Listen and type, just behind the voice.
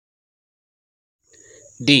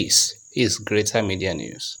This is Greater Media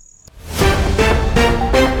News.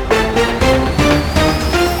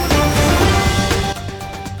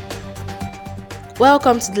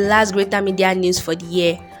 Welcome to the last Greater Media News for the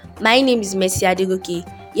year. My name is Adegoke.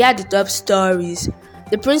 Here are the top stories.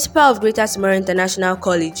 The principal of Greater Tomorrow International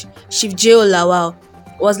College, Chief J. Lawal,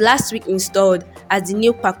 was last week installed as the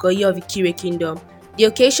new Pakoye of Ikire Kingdom. The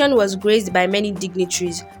occasion was graced by many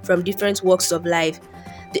dignitaries from different walks of life.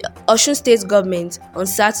 The Osun State government on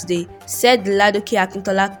Saturday said the Adegoke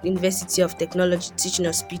Akintola University of Technology Teaching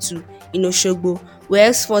Hospital in Osogbo will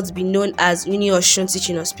henceforth be known as Uni Osun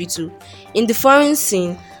Teaching Hospital. In the foreign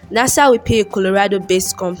scene, NASA will pay a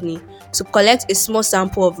Colorado-based company to collect a small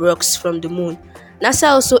sample of rocks from the moon. NASA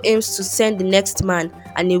also aims to send the next man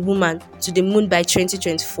and a woman to the moon by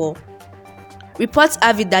 2024. Reports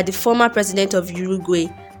have it that the former president of Uruguay,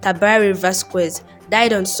 Tabaré Vázquez,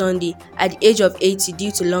 died on Sunday at the age of 80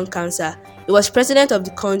 due to lung cancer. He was president of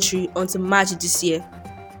the country until March this year.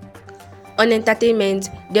 On entertainment,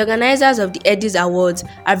 the organizers of the Eddies Awards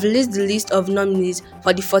have released the list of nominees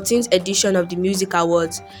for the 14th edition of the Music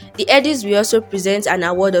Awards. The Eddies will also present an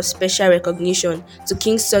award of special recognition to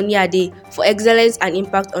King Sunny Ade for excellence and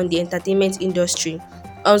impact on the entertainment industry.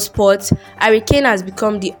 On sports, Harry Kane has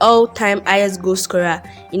become the all-time highest goal scorer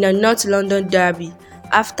in a North London derby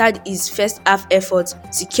after his first half effort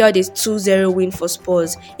secured a 2-0 win for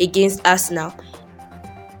Spurs against Arsenal.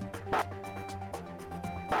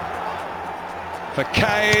 For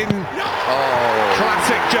Kane,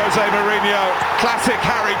 classic Jose Mourinho, classic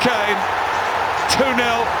Harry Kane,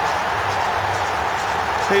 2-0.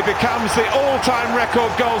 He becomes the all-time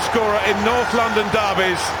record goal scorer in North London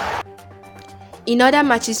derbies. In other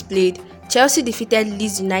matches played, Chelsea defeated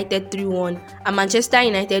Leeds United 3-1 and Manchester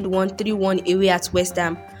United won 3-1 away at West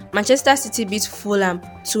Ham. Manchester City beat Fulham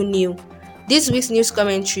 2-0. This week's news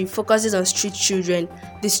commentary focuses on street children,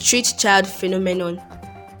 the street child phenomenon.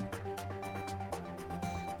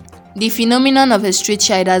 The phenomenon of a street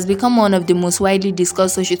child has become one of the most widely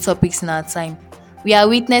discussed social topics in our time. We are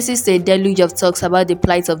witnesses to a deluge of talks about the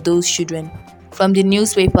plight of those children, from the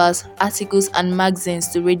newspapers, articles and magazines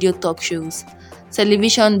to radio talk shows,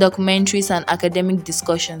 television, documentaries and academic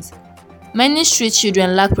discussions. Many street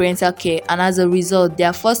children lack parental care and as a result, they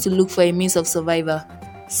are forced to look for a means of survival.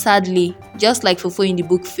 Sadly, just like Fofo in the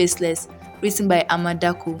book Faceless, written by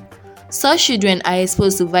Adegoke, such children are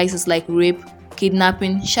exposed to vices like rape,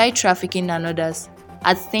 kidnapping, child trafficking and others.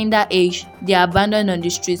 At tender age, they are abandoned on the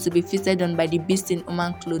streets to be feasted on by the beast in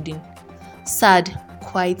human clothing. Sad,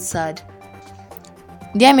 quite sad.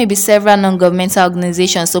 There may be several non-governmental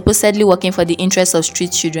organizations supposedly working for the interests of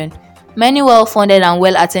street children. Many well-funded and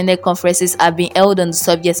well-attended conferences have been held on the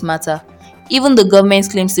subject matter. Even the government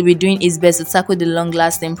claims to be doing its best to tackle the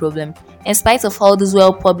long-lasting problem. In spite of all these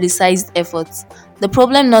well-publicized efforts, the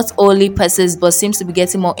problem not only persists but seems to be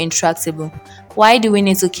getting more intractable. Why do we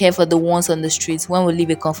need to care for the ones on the streets when we live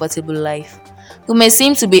a comfortable life? We may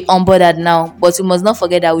seem to be unbothered now, but we must not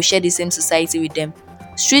forget that we share the same society with them.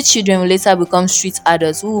 Street children will later become street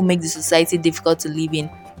adults who will make the society difficult to live in.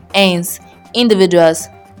 Hence, individuals,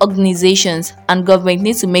 organizations, and government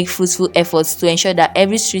need to make fruitful efforts to ensure that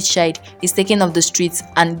every street child is taken off the streets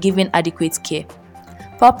and given adequate care.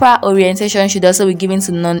 Proper orientation should also be given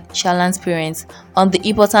to nonchalant parents on the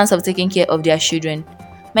importance of taking care of their children.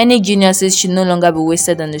 Many geniuses should no longer be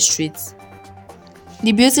wasted on the streets.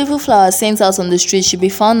 The beautiful flowers sent out on the streets should be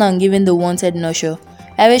found and given the wanted nurture.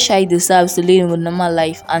 Every child deserves to live a normal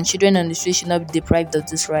life, and children on the street should not be deprived of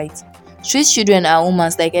this right. Street children are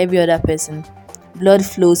humans like every other person. Blood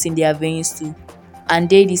flows in their veins too, and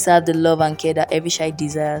they deserve the love and care that every child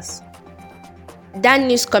desires. That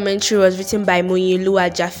news commentary was written by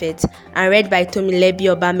Moyioluwa Japhet and read by Tomilebi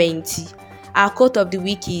Obamehinti. Our quote of the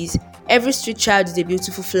week is, "Every street child is a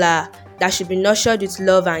beautiful flower that should be nurtured with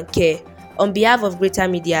love and care." On behalf of Greater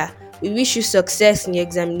Media, we wish you success in your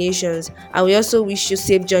examinations and we also wish you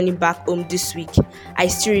safe journey back home this week. I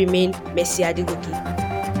still remain Adegoke.